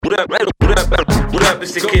What up,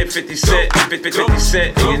 it's the kid 50 Cent, 50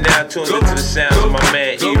 Cent, and you're now tuned into the sounds of my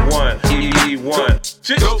man E1,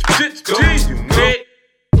 E1.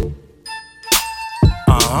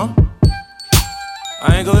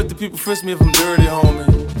 I ain't gonna let the people frisk me if I'm dirty, homie.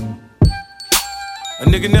 A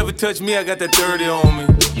nigga never touch me, I got that dirty on me.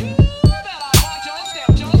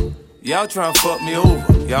 Y'all tryna fuck me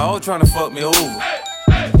over, y'all tryna fuck me over.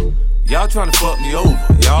 Y'all tryna fuck me over,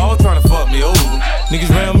 y'all tryna fuck me over. Niggas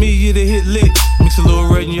round me, yeah, they hit lit. Mix a little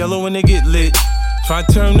red and yellow when they get lit.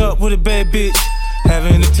 Tryna turn up with a bad bitch.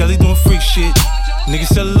 Having the telly doing freak shit. Niggas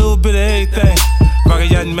sell a little bit of everything. Rock a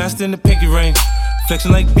yacht and master in the pinky ring.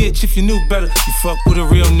 Flexing like bitch if you knew better. You fuck with a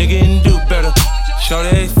real nigga and do better. Shorty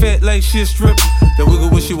ass fat like she a stripper. That wiggle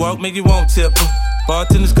when she walk make you won't tip her.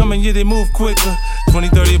 Bartenders coming, yeah, they move quicker. 20,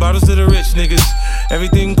 30 bottles to the rich niggas.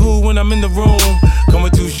 Everything cool when I'm in the room. Come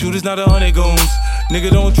with 2 shooters, not 100 goons.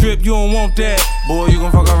 Nigga, don't trip, you don't want that. Boy, you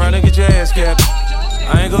gon' fuck around and get your ass capped.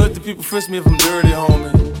 I ain't gonna let the people frisk me if I'm dirty,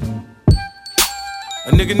 homie.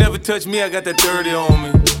 A nigga never touch me, I got that dirty on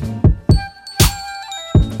me.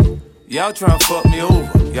 Y'all tryna fuck me over,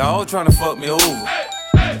 y'all tryna fuck me over.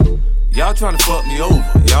 Y'all tryna fuck me over,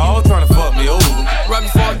 y'all tryna fuck me over. Right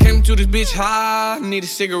before I came to this bitch high, needed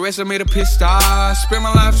cigarettes, I made a piss star. Spent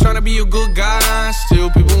my life tryna be a good guy. Still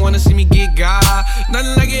people wanna see me get God.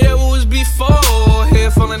 Nothing like it ever was before.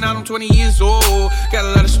 Hair falling out, I'm 20 years old. Got a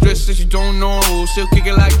lot of stress that you don't know. Still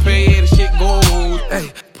kicking like pay, the shit gold.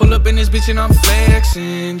 Hey, pull up in this bitch and I'm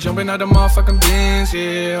flexing. Jumping out the motherfucking Benz,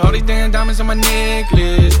 yeah. All these damn diamonds on my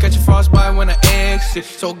necklace. Catch a frostbite when I exit.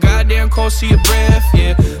 So goddamn cold, see your breath,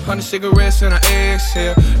 yeah. 100 cigarettes and I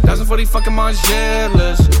exhale. 1,000 for these fucking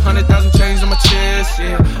Margielas. 100,000 chains on my chest,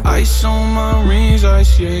 yeah. Ice on my rings,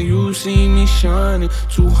 ice, yeah. You see me shining.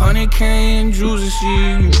 200K in juices,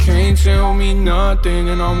 yeah. You can't tell me nothing,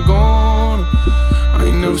 and I'm gone. I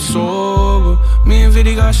ain't never sober. Me and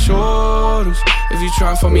Viddy got shoulders. If you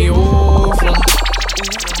try for me over,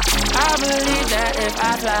 I believe that if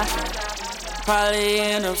I fly, probably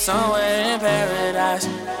end up somewhere in paradise.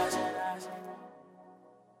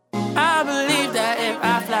 I believe that if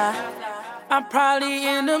I fly, I'll probably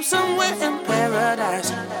end up somewhere in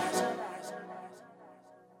paradise.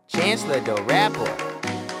 Chancellor the rapper,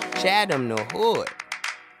 Chatham the hood,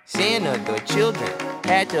 Santa the children,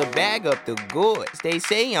 had to bag up the goods. They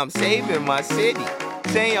say I'm saving my city,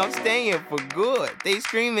 say I'm staying for good. They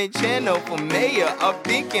screaming channel for mayor, I'm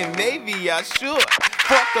thinking maybe I should.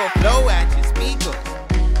 Fuck the flow at your speakers,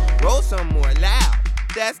 roll some more loud.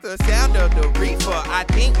 That's the sound of the reefer. I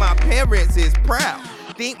think my parents is proud.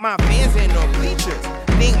 Think my fans in the bleachers.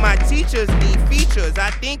 Think my teachers need features.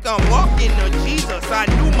 I think I'm walking to Jesus. I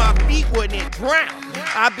knew my feet wouldn't drown.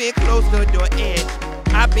 I've been close to the edge.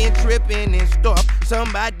 I've been tripping and stuff.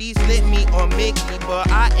 Somebody slip me or Mickey,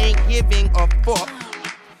 but I ain't giving a fuck.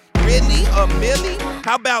 Really? A milli?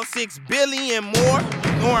 How about 6 billion more?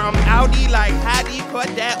 Or I'm outie like Hattie,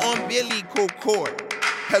 cut that on Billy Cord.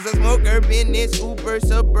 Cause I smoke urban, it's Uber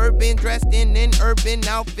suburban, dressed in an urban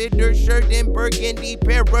outfitter, shirt and burgundy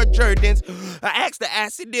pair of Jordans. I asked the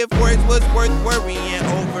acid if words was worth worrying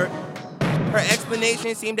over. Her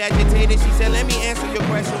explanation seemed agitated. She said, let me answer your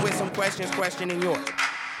question with some questions questioning yours.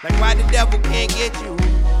 Like why the devil can't get you,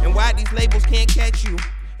 and why these labels can't catch you,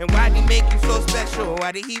 and why they make you so special,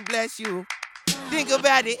 why did he bless you? Think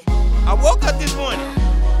about it. I woke up this morning.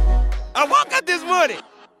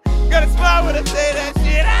 Gotta smile when I say that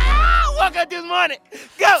shit. Woke up this morning.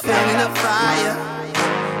 Go! Feeling the fire.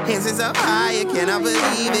 Hands is up higher. Can I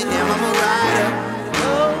believe it? Damn, I'm a rider.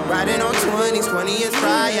 Riding on 20s, 20 years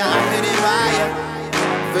prior. I couldn't buy ya.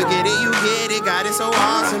 Forget it, you get it. God is so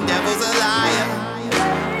awesome. Devil's a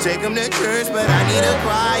liar. Take him to church, but I need a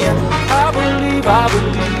choir. I believe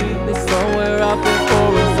that somewhere out there for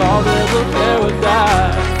us all there's a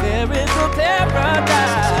paradise. There is a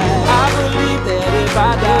paradise. I believe that if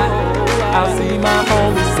I die, I'll see my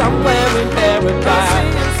homie somewhere in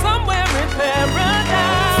paradise. Somewhere in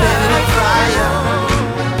paradise. Feeling the fire.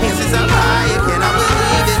 Hands is up higher. Can I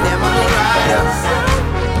believe it? Damn, I'm a rider.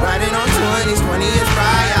 Riding on 20s, 20 years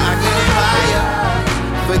prior. I couldn't buy ya.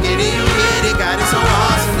 Forget it, you get it. God is so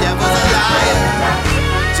awesome. Devil's a liar.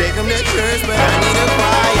 Take him to church, but I need a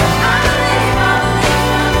choir.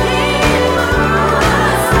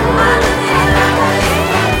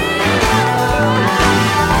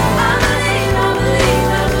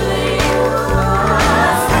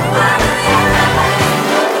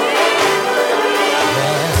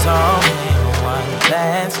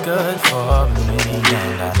 Good for me,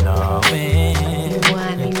 and I know it.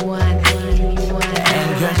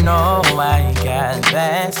 And you know I got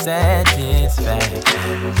that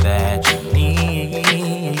satisfaction that you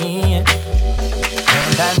need.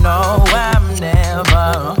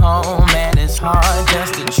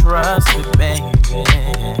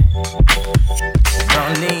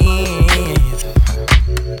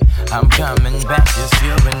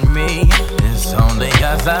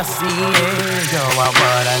 eyes I see it, you are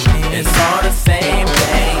what I need. It's all the same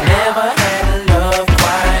thing. Never had a love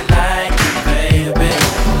quite like you, baby.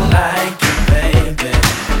 Like you, baby.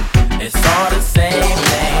 It's all the same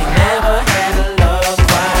thing. Never had a love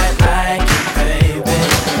quite like you, baby.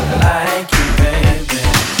 Like you, baby.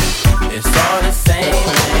 It's all the same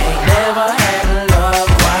thing. Never had a love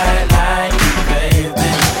quite like you,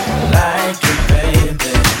 baby. Like you,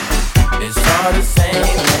 baby. It's all the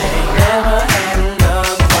same thing. Never had a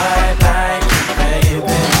love quite like you,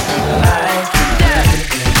 baby. Like you, baby.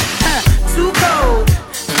 Too cold,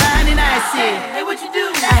 fine and icy. Hey, what you do?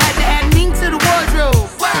 I had to add mink to the wardrobe.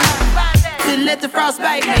 Couldn't let the frost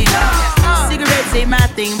bite me. Cigarettes ain't my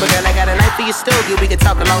thing, but girl, I got a light for your stogie. We can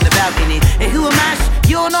talk along the balcony. And who am I?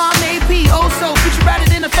 You don't know I'm AP. Oh, so put you brighter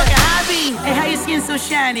than a fucking hobby. Hey, how your skin so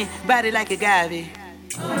shiny? Body like agave.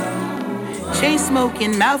 Chain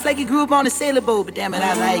smoking, mouth like you grew up on a sailor boat, but damn it,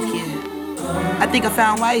 I like you. I think I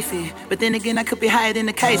found wifey, but then again, I could be higher than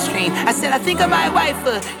the kite stream. I said, I think I might wife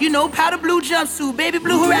her. You know, powder blue jumpsuit, baby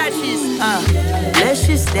blue huaraches. Let's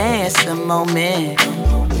just dance a moment.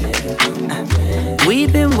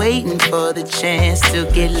 We've been waiting for the chance to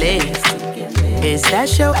get lit. Is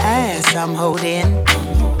that your ass I'm holding?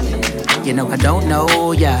 You know, I don't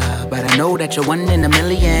know ya, but I know that you're one in a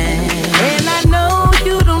million. And I know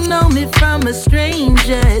you don't know me from a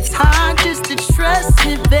stranger. It's hard just to trust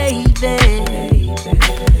me, baby.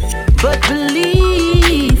 But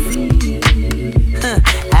believe,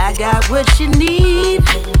 I got what you need.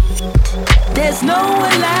 There's no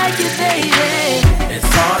one like you, baby. It's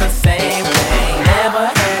all the same thing. Never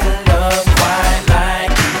had a love quite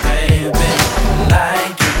like you, baby.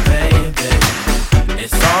 Like you, baby.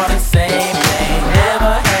 It's all the same thing.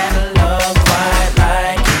 Never had a love quite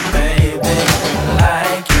like you, baby.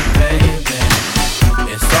 Like you, baby.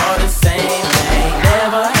 It's all the same thing.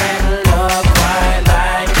 Never had a love quite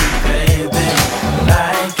like you, baby.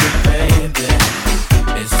 Like you, baby.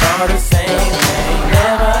 It's all the same thing.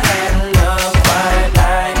 Never had a love quite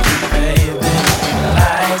like you, baby.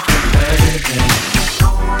 Like you, baby.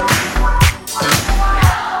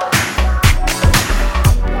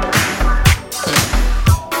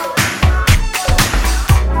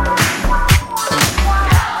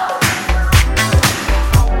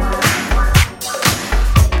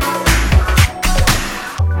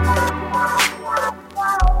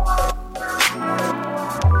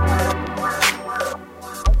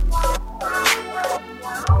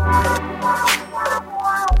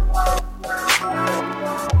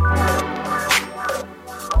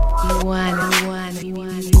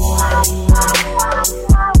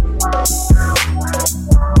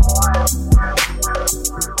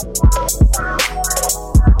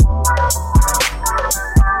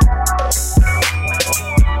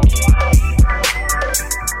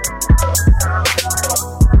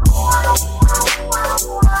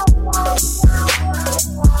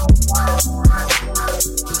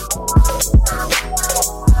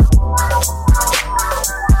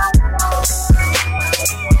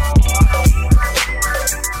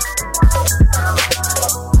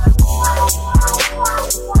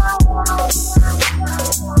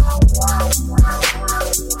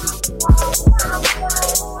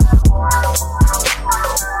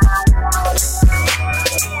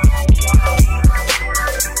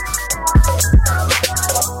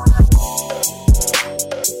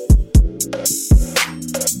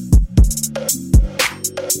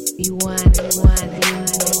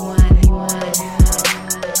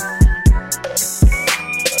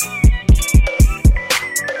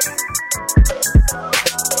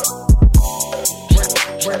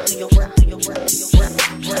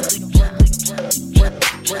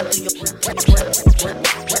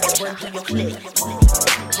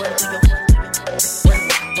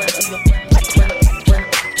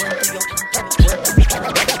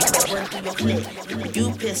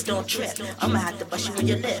 You pissed, don't trip. I'ma have to bust you in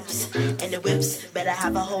your lips. And the whips better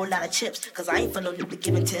have a whole lot of chips, cause I ain't for no nigga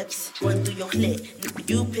giving tips. Run through your clit.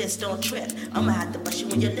 You pissed, don't trip. I'ma have to bust you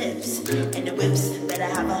in your lips. And the whips better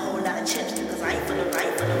have a whole lot of chips, cause I ain't for no run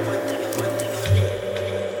through your clit.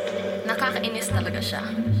 Nakakainis talaga siya.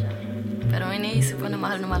 Pero iniisip ko na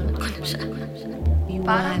mahal ko na siya.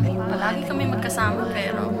 Parang palagi kami magkasama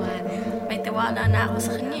pero may tiwala na ako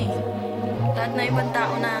sa kanya eh. Lahat na ibang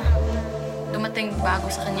tao na dumating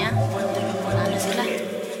bago sa kanya, wala na sila.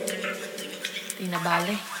 Di na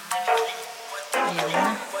bale. Ayaw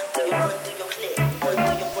na.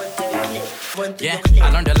 Yeah, I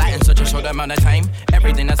learned a lot in such a short amount of time.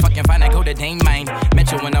 Everything that's fucking fine, I go to Dane mine.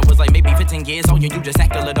 Met you when I was like maybe 15 years old. You just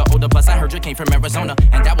act a little older. Plus I heard you came from Arizona,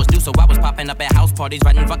 and that was new, so I was popping up at house parties,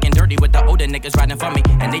 riding fucking dirty with the older niggas riding for me,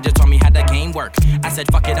 and they just told me how the game work. I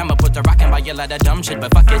said fuck it, I'ma put the rock and buy you a lot of dumb shit,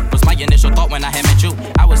 but fuck it was my initial thought when I had met you.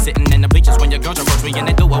 I was sitting in the bleachers when your girls approached me and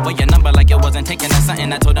they threw away your number like it wasn't taking us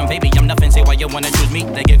something. I told them, baby, I'm nothing. Say why you wanna choose me?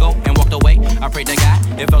 They giggle and walked away. I prayed to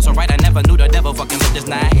God, it felt so right. I never knew the devil fucking looked this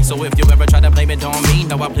night. So if you ever try to blame it on me,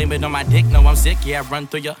 no, I blame it on my dick. No, I'm sick, yeah, I run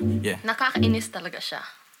through you. Yeah. Nakakainis talaga siya.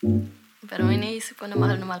 Pero iniisip ko na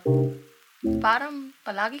mahal ko. Parang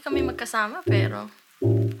palagi kami magkasama pero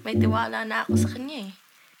may tiwala na ako sa kanya eh.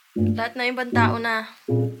 Lahat na ibang tao na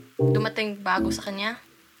dumating bago sa kanya,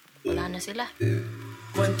 wala na sila.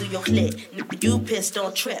 Run through your clit, you pissed,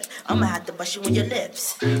 don't trip. I'ma have to bust you in your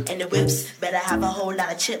lips. And the whips better have a whole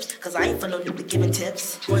lot of chips, cause I ain't for no nigga giving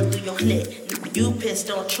tips. Run through your clit, you pissed,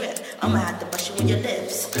 don't trip. I'ma have to bust you in your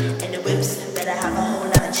lips. And the whips better have a whole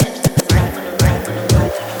lot of chips, cause I ain't for no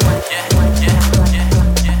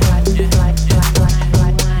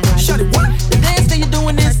Shut it, what? The dance that you're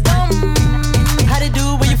doing is dumb. How they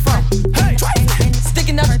do, where you from? Hey,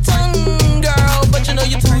 sticking out your tongue, girl, but you know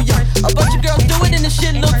you're too young. A bunch of girls do it and the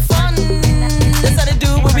shit look fun. That's how they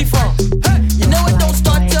do it where we from. You know it don't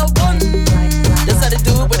start till 1. That's how they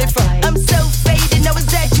do it where they from. I'm so faded, no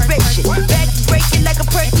exaggeration. Back breaking like a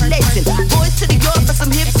percolation. Boys to the yard for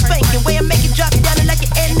some hip spanking. Way I make it drop down like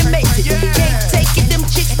an animation. Can't take it, them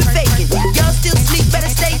chicks be faking. Y'all still sleep, better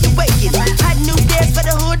stay awakened. Hot new dance for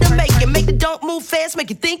the hood to make it. Make the don't move fast, make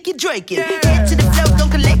you think you're drinking. Head to the flow, don't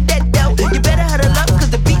collect that dough. You better huddle up, cause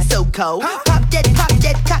the beat's so cold. Pop that,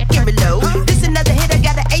 cock and reload. This another hit, I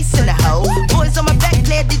got an ace in the hole. Boys on my back,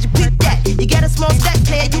 player, did you pick that? You got a small stack,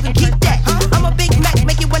 player, you can keep that. I'm a Big Mac,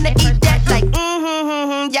 make you wanna eat that. Like,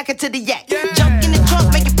 yak it to the yak. Jump in the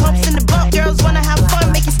trunk, make it pumps in the bump. Girls wanna have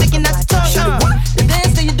fun, make you sticking out your tongue. The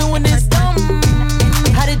dance that you're doing is dumb.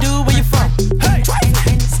 How they do, where you from? Hey,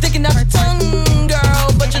 sticking out your tongue,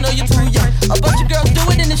 girl, but you know you're too young. A bunch of girls do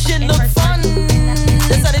it and the shit look fun.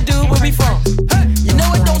 That's how they do it where we from. You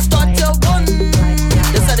know it don't start till 1.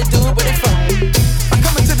 That's how they do it where they from. I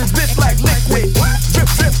come into this bitch like liquid. Drip,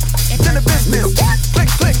 drip, in the business.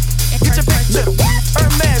 Click, click, get your picture.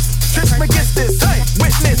 Hermes, trips against this.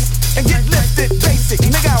 Witness, and get lifted. Basic,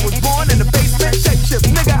 nigga, I was born in the basement. Shape shift,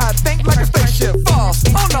 nigga, I think like a spaceship. False,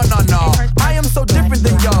 oh no, no, no. I am so different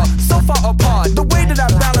than y'all, so far apart. The way that I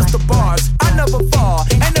balance the bars, I never fall.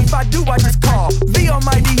 And if I do, I just call the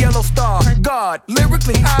almighty yellow star. God,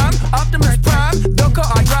 lyrically, I'm Optimus Prime. The car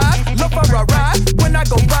I drive, love how I ride. When I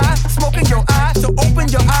go by, smoking your eye. So open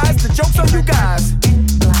your eyes, the joke's on you guys.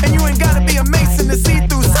 And you ain't gotta be a Mason to see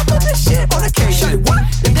through some of this shit on occasion.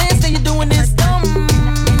 The dance that you're doing is dumb.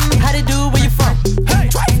 How they do, where you from? Hey,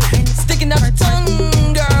 sticking out your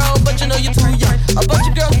tongue, girl, but you know you're too young. A bunch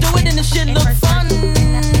of girls do it and the shit look fun.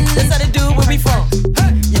 That's how they do it where we from.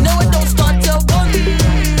 You know it don't start till 1.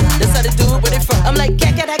 That's how they do it where they from. I'm like,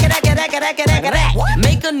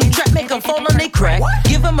 make a new track, make them fall on they crack.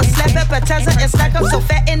 Give them a slap, appetizer, and stack up so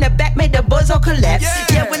fat in the back, make the boys all collapse.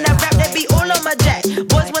 Yeah, when I rap, that be all on my jack.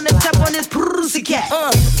 Boys wanna tap on this pussycat.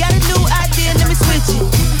 Got a new idea, let me switch it.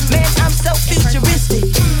 Man, I'm so futuristic.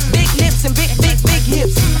 Big lips and big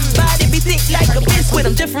hips. Body be thick like a biscuit.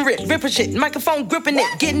 I'm different, ripper shit, microphone gripping it.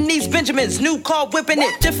 Getting these Benjamins, new car whipping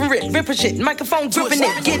it. Different, ripper shit, microphone gripping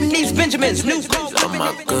it. Getting these Benjamins, new car whipping it.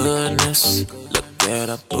 Oh my goodness, look at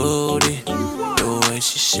her booty. The way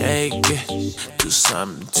she shake it, do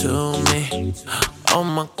something to me. Oh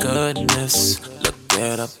my goodness, look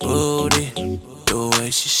at her booty. The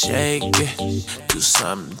way she shake it, do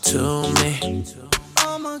something to me.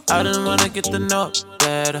 I didn't wanna get to know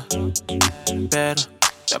better.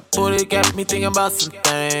 That booty got me thinking about some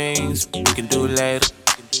things we can do later.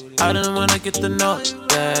 I didn't wanna get to know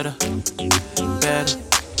better.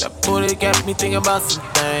 That booty got me thinking about some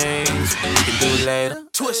things we can do later.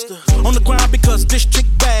 Twista on the ground because this chick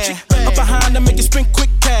bad. Up behind her, make it spring quick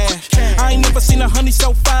cash. I ain't never seen a honey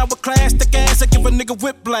so fine with class. The gas, I give a nigga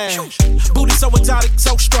whiplash. Booty so exotic,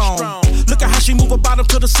 so strong. Look at how she move her bottom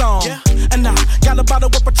to the song. And I got a bottle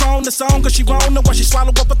of Patron, the song, cause she won't know why she swallow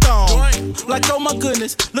up a thong. Like, oh my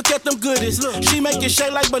goodness, look at them goodies. She make it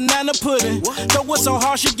shake like banana pudding. Throw it so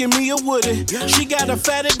hard, she give me a woody. She got a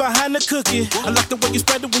fatty behind the cookie. I like the way you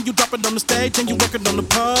spread it when you drop it on the stage and you working on the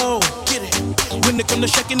pole. Get it. When it come to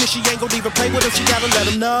shaking it, she ain't gon' even play with him. She gotta let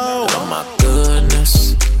him know. Oh my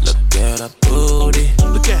goodness, look at her booty.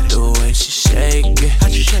 Look at it. The way she shake it. How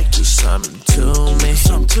she shake it? Do something to me.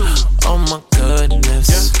 Oh my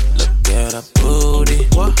goodness, look at her booty.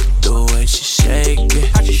 What? The way she shake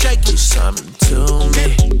it. How she shake it? Do something to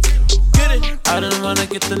me. Get it. wanna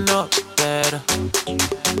get to know it better,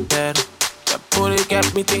 better. That booty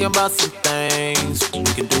got me thinking about some things we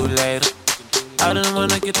can do later. I just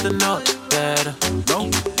wanna get to know it better,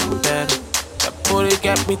 better. That booty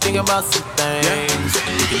got me thinking about some things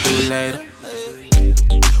we can do later.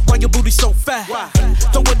 Why your booty so fat?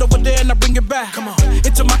 Throw it over there and I bring it back. Come on,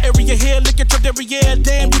 into my area here, look at your area.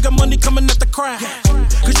 Damn, you got money coming at the crowd.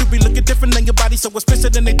 Cause you be looking different than your body, so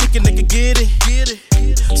expensive than they thinking they can get it.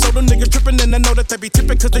 So them niggas tripping and I know that they be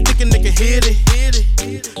tipping cause they thinking they can hit it.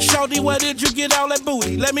 Shawty, where did you get all that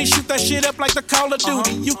booty? Let me shoot that shit up like the Call of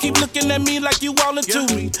Duty. You keep looking at me like you all into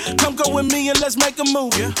me. Come go with me and let's make a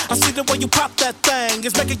movie. I see the way you pop that thing.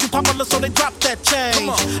 It's making you popular so they drop that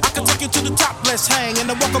change. I can take you to the top, let's hang.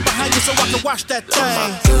 And I walk up behind you so I can watch that thing. Oh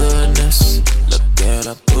my goodness, look at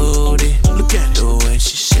her booty. Look at the way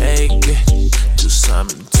she shake it. Do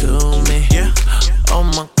something to me. Oh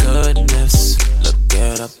my goodness, look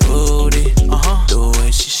at her booty. The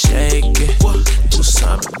way she shake it. Do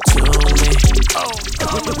something to me.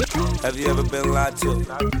 Have you ever been lied to?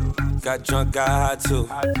 Got drunk, got high too.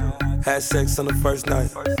 Had sex on the first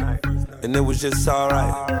night, and it was just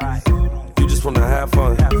alright. You just wanna have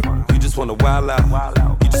fun. You just wanna wild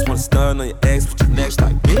out. You just wanna stun on your ex with your neck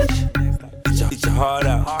like bitch. Eat your heart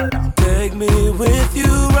out. Take me with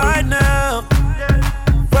you right now.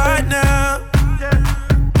 Right now.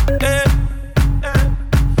 Yeah.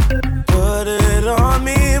 Put it on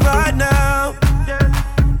me right now.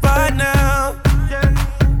 Right now.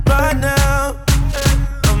 Right now.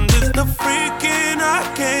 I'm just a freak and I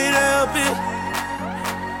can't help it.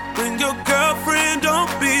 Bring your girlfriend,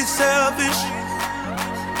 don't be selfish.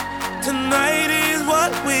 Tonight is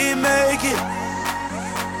what we make it.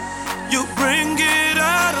 You bring it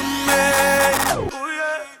out of me.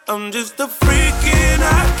 I'm just a freak and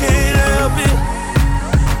I can't help it.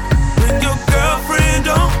 Bring your girlfriend,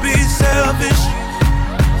 don't be selfish.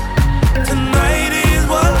 Tonight is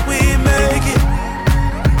what we make it.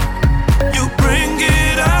 You bring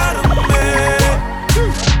it out of me.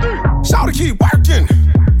 Shout to keep working.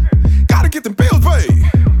 Gotta get them bills paid.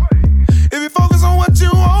 If you focus on what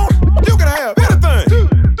you want, you can have anything. 2,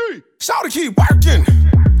 3. Shout to keep working.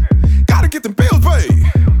 Gotta get them bills paid.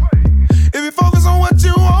 If you focus on what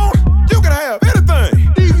you want, you can have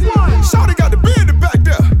anything. Shawty got the business back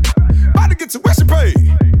there. About to get tuition paid.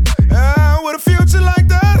 With a future like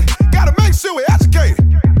that, gotta make sure we educate.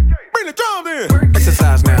 Bring the drum in.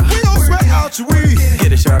 Exercise now. We gon' sweat out your weed.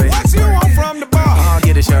 Get it, shawty. What you want from the bar?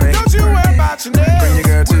 Get it, shawty. Don't you worry about your nails. Bring your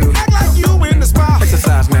girl too. Act like you in the spot.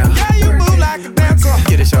 Exercise now. Yeah, you move like a dancer.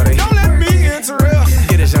 Get it, shawty. Don't let me interrupt.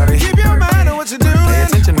 Get it, shawty. Keep your mind on what you're doing. Pay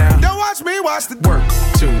attention now. Don't watch me, watch the work.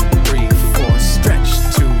 2, 3, 4, stretch.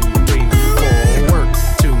 2, 3, 4, work.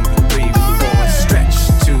 2, 3, 4, stretch.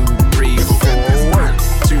 2, 3, 4, work.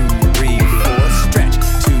 2, 3, 4, stretch.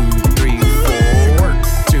 2, 3, 4, work.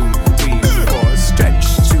 2, 3, 4, stretch.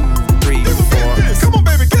 2, 3, 4. Come on,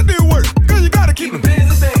 baby, get to work. Cause you gotta keep them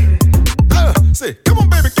busy, baby. Say, come on,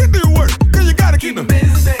 baby, get to work. Cause you gotta keep them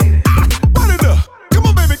busy, baby. Run it up. Come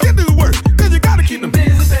on, baby, get to work. Cause you gotta keep them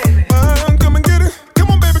busy, baby. Come and get it. Come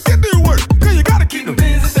on, baby, get to work. Cause you gotta keep them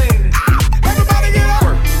busy, baby. Everybody get up.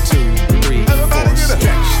 Work. 2, 3, 4,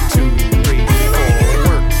 stretch. 2, 3, 4,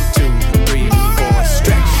 work. 2, 3, 4,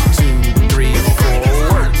 stretch. 2, 3, 4,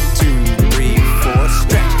 work. 2, 3, 4,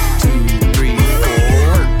 stretch. 2, 3, 4,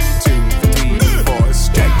 work. 2, 3, 4,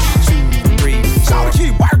 stretch. 2, 3, 4. Gotta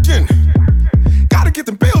keep working. Gotta get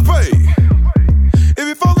them bills paid. If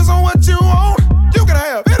you focus on what you want, you can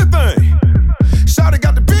have anything. Shawty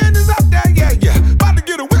got the business out there, yeah. About to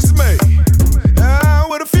get a whistle made.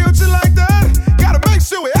 With a future like that, gotta make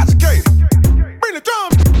sure we educate. Bring the drum,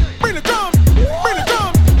 bring the drum, bring the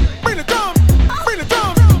drum, bring the drum, bring the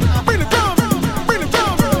drum, bring the drum, bring the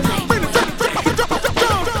drum, bring the drum.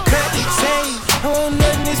 Say, I want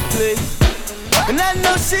nothing in this place. And I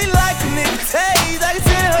know she like a nigga taste. I can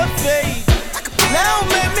see it in her face. Now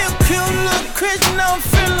make me a cute little Christian, I don't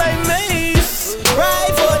feel like Mace.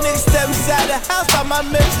 Right for a nigga step inside the house, got my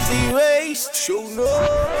message erased. Sure no.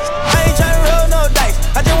 I ain't tryna roll no dice,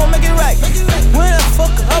 I just wanna make it right. When I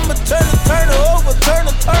fuck her, I'ma turn her over, turn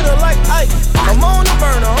her like ice. I'm on the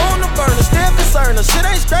burner, still concerned. Her shit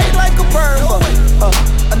ain't straight like a burn.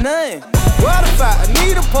 A name, water fire, I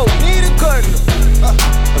need a poke, need a curtain.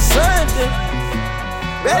 A something.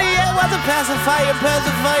 Better yet, what's a pacifier?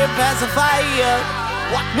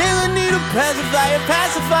 Nigga need a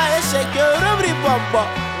pacifier, shake your rubbery bumper.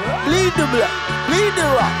 Bleed the blood, bleed the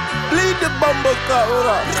rock, bleed the bumper cover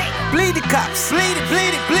up. Bleed the cops, bleed it.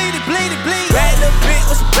 Bad little bitch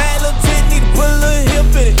with some bad little tit, need to put a little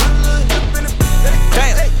hip in it.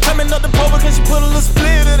 Damn, coming up the pole because she put a little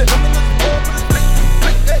split in it.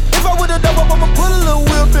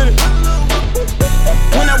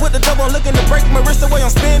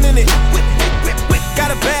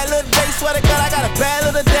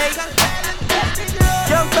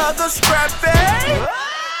 nigga scrappy.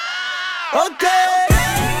 Okay.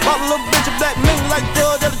 Bought a little bitch a black mink like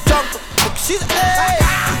George at the jungle. She's A.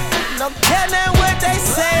 No caring what they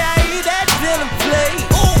say, I eat that dinner plate.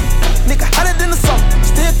 Nigga hotter than the summer,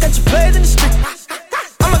 still catch you played in the street.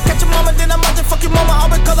 I'ma catch your mama, then I might just fuck your mama, all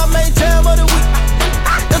because I made jam of the week.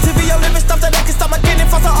 LTV, your living stuff that I can stop my kidney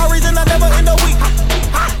for some reason I never end a week.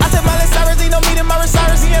 I said Miley Cyrus, he don't meet him, Miley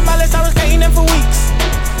Cyrus, he and Miley Cyrus can't eat them for weeks.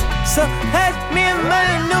 So, had me and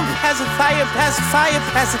money, new pacifier, pacifier,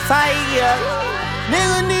 pacifier.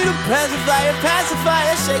 Nigga need a pacifier,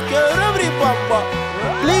 pacifier, shake your rubbery bumper.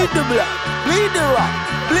 Bleed the blood, bleed the rock,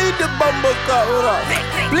 bleed the bumper cover up.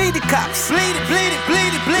 Bleed the cops, bleed it, bleed it,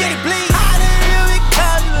 bleed it, bleed it, bleed it. I done really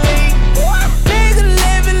cuddly. Nigga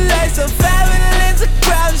living like some family, a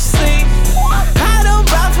crowd to sleep. I don't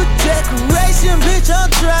buy for decoration, bitch, I'm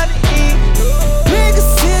trying to eat. Niggas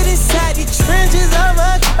sit inside the trenches, I'm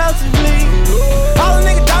uncomfortably. All the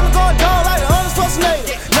niggas diamond going down like the Arnold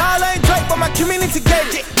Schwarzenegger. Nah, I ain't Drake, but my community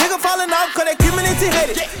gated. Nigga falling off cause that community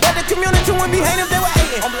hated. But the community wouldn't be hating if they were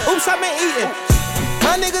hating. Oops, I been eating.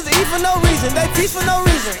 My niggas eat for no reason, they feast for no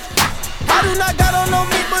reason. I do not got on no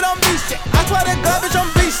meat, but I'm beast. I swear to God, bitch,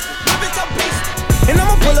 I'm beast. Bitch, I'm beast. And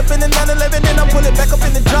I'ma pull up in the 911 and I'm pulling back up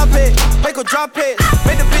in the drop head. Make her drop it,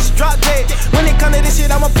 make the bitch drop dead. When it come to this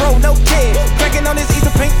shit, I'm a pro, no kid. Cracking on this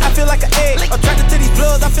Easter pink, I feel like an egg. Attracted to these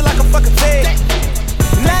bloods, I feel like a fucking fed.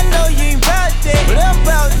 And I know you ain't about that, but I'm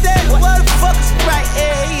about that. What the fuck is right?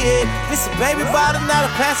 Yeah. This a baby bottle, not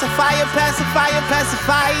a pacifier, pacifier,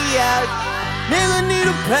 pacifier. Nigga need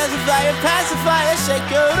a pacifier, pacifier. Shake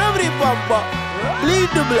your rubbery bumper. Bleed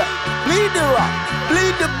the blood, bleed the rock,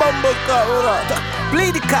 bleed the bumper cover up.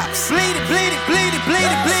 Bleed the cops, bleed it, bleed it, bleed it, bleed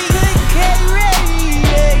it, bleed it. Tkay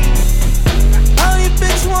ready. All you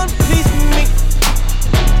bitch want a piece of me.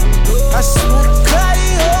 I swear to God,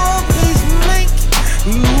 you want a piece of me.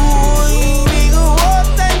 You ain't nigga want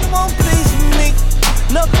that one piece of me.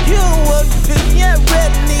 No, you don't want a piece. Yeah,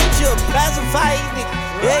 red need you a pacifier, nigga.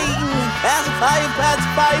 Hey, pacifier,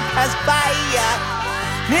 pacifier, pacifier.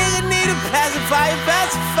 Nigga need a pacifier,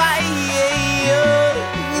 pacifier.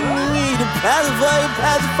 You need a pacifier,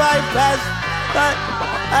 pacifier, pacifier.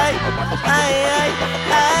 Ay, ay, ay,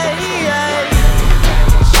 ay, ay.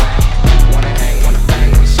 Wanna hang, wanna bang,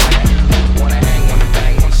 wanna slang. Wanna hang, wanna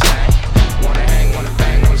bang, wanna slang. Wanna hang, wanna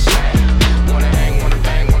bang, wanna slang. Wanna hang, wanna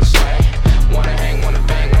bang, wanna slang. Wanna hang, wanna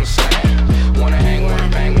bang, wanna slang. Wanna hang, wanna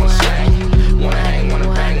bang, wanna slang. Wanna hang, wanna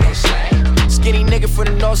bang, wanna slang. Skinny nigga from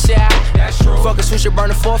the north side. That's true. Fuck a swisher,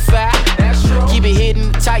 burn a 4-5. That's true. Keep it hidden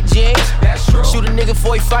in the tight jeans. That's true. Shoot a nigga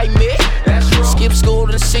before he fight me. That's true. Skip school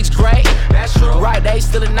to the 6th grade. That's true. Right day,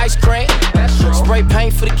 still a nice cream. That's true. Spray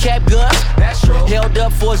paint for the cap guns. That's true. Held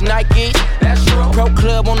up for his Nike. That's true. Pro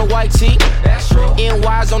club on the white tee. That's true.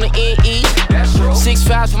 NY's on the NE. That's true.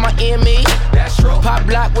 6-5s for my ME. That's true. Pop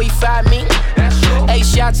block where you find me. That's true. 8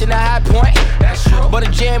 shots in the high point. That's true. But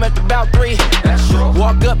a jam at about 3. That's true.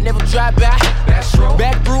 Walk up, never drive by. That's true.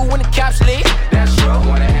 Back through when the cops leave. That's true.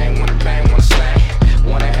 Wanna hang, wanna bang, wanna slang.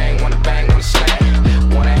 Wanna hang, wanna bang, wanna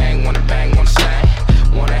slang. Wanna hang, wanna bang, wanna slang.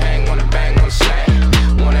 Wanna hang, wanna bang, wanna slang.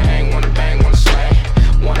 Wanna hang, wanna bang, wanna slang.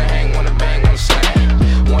 Wanna hang, wanna bang, wanna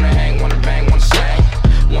slang. Wanna hang, wanna bang, wanna slang.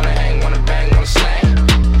 Wanna hang, wanna bang, wanna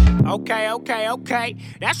slang. Okay.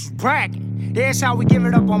 That's bragging. That's how we give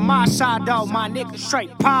it up on my side, though. My nigga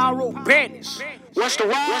straight pyro business. What's the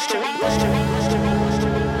word? What's the word?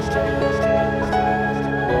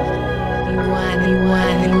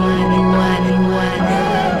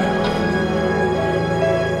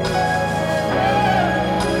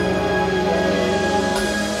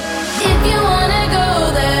 If you wanna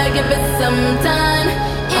go there, give it some time.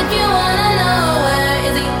 If you wanna know where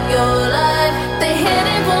is it your life, they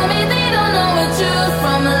headed for me, they don't know what truth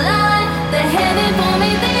from a lie. They headed for me,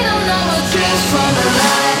 they don't know what truth from a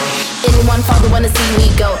lie. Anyone father wanna see me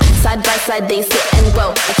go, side by side they sit and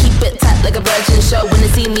grow. I keep it tight like a virgin show. When they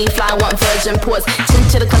see me fly, want virgin ports. Chin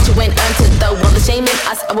to the country, ain't earned it though. While the shame in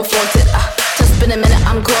us, I will flaunt it. Just been a minute,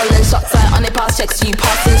 I'm calling shots. I on the pass checks, you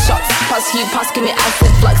passing shots. Pass you pass, give me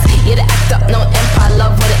acid flux. Yeah, the act up, no empire.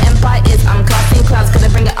 Love what the empire is. I'm casting clouds, gonna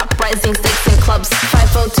bring it uprising, stakes and clubs.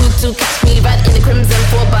 5-4-2-2, catch me right in the crimson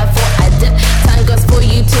 4x4. I dip. Time goes for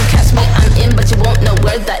you to catch me. I'm in, but you won't know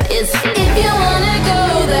where that is. If you wanna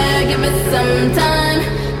go there, give it some time.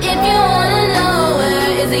 If you wanna know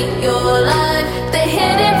where is it your life, they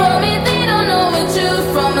headed for me, they don't know what truth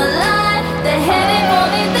from a lie. They headed for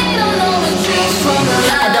me, they don't know what truth from a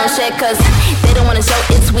lie. I don't share cause they don't wanna show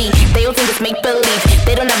it's we. They all think it's make believe.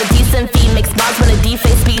 They don't have a decent fee. Make smiles when a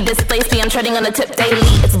deface me, displace me. I'm treading on the tip daily.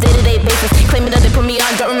 It's a day-to-day basis. Claiming that they put me on,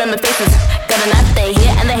 don't remember faces. Got a knife, they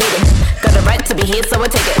here and they hate it. Got a right to be here, so I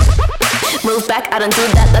take it. Move back, I don't do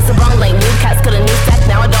that, that's the wrong lane. New cats got a new stack,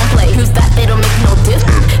 now I don't play. Who's that? They don't make no diff.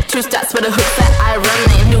 True stats with a hook that I run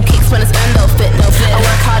lane. New kicks when it's earned, they'll fit. I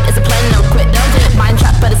work hard, it's a plan, no quit. Mind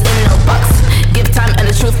trap, but it's in no box. Give time and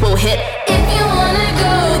the truth will hit. If you wanna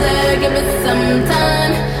go there, give it some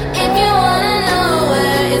time. If you wanna know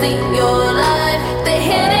where is it your life, they're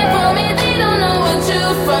heading for me, they don't know what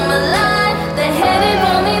truth from a lie. They're heading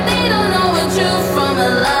for me, they don't know what truth from a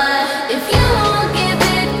lie. If you won't give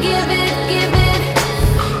it, give it, give it.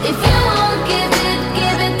 If you won't give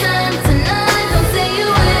it time tonight. Don't say you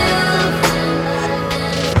will.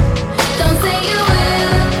 Don't say you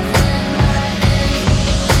will.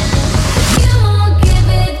 If you won't give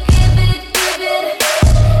it, give it, give it.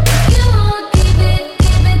 If you won't give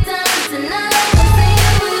it time tonight. Don't say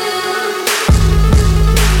you will.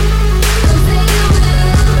 Don't say you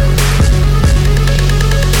will.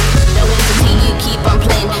 No one to see, you keep on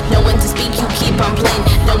playing. No one to speak, you keep on playing.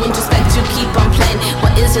 No one to respect, you keep on playing.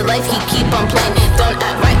 What is your life, you keep on playing. Don't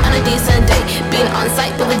act right on a decent day. Being on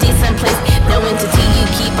site with a decent place. No entity, you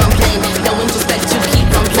keep on playing. No one to respect, you keep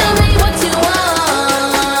on Tell playing. me what you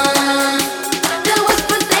want. They'll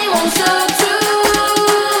whisper, they won't show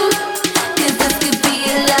truth. 'Cause this could be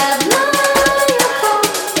a love life.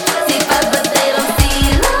 See fight, but they don't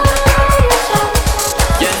see life.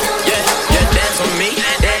 Yeah, dance on me,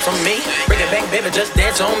 dance on me. Bring it back, baby, just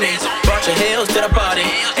dance on me. Brought your heels to the party,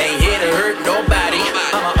 ain't here to hurt nobody.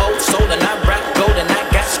 I'm an old soul and I rock gold and I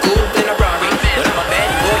got schooled in a Rari. But I'm a bad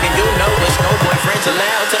boy and you know there's no boyfriends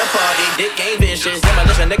allowed to the party. Dick ain't vicious,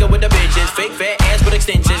 demolition nigga with the bitches. Fake fat ass with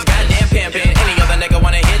extensions, goddamn pimpin'. Any other nigga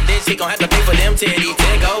wanna hit this, he gon' have to pay for them titties.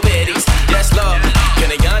 There go bitties, yes love.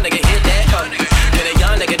 Can a young nigga hit that hoe? Can a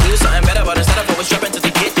young nigga do something better? But instead of always trapping to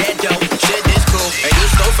get that dough. Shit this cool, and you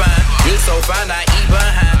so fine, I eat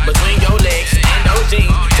behind. Between your legs and those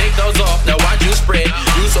jeans, take those off, now watch you spread.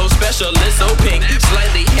 You so special, it's so pink,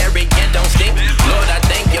 slightly hairy and don't stink. Lord, I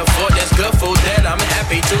thank you for this good food that I'm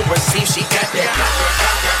happy to receive. She got that.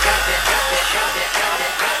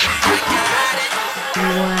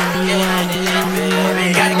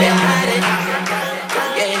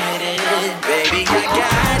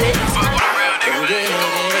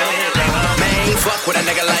 Fuck with a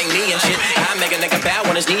nigga like me and shit. I make a nigga bow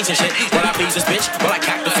on his knees and shit. When I please this bitch, well I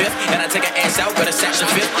cock the fifth. And I take her ass out with a section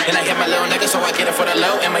fifth. And I hit my little nigga, so I get it for the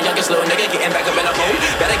low. And my youngest little nigga getting back up in the hole.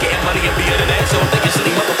 Better getting money and be in that. So I'm thinking silly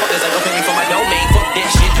motherfuckers ain't gon' pay me for my domain. Fuck that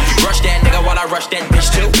shit. Rush that nigga while I rush that bitch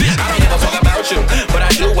too. I don't give a fuck about you, but I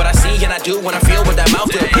do what I see and I do when I feel what that mouth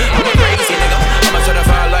do. I'm a crazy nigga. I'm a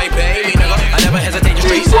certified like baby nigga. I never hesitate to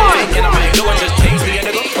street something. And I might do it, just taste me a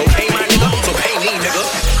nigga. Okay, my nigga, so pay me nigga.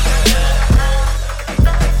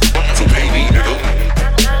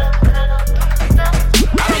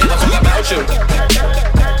 You.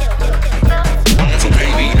 So pay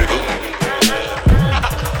me, nigga.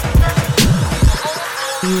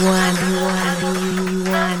 You want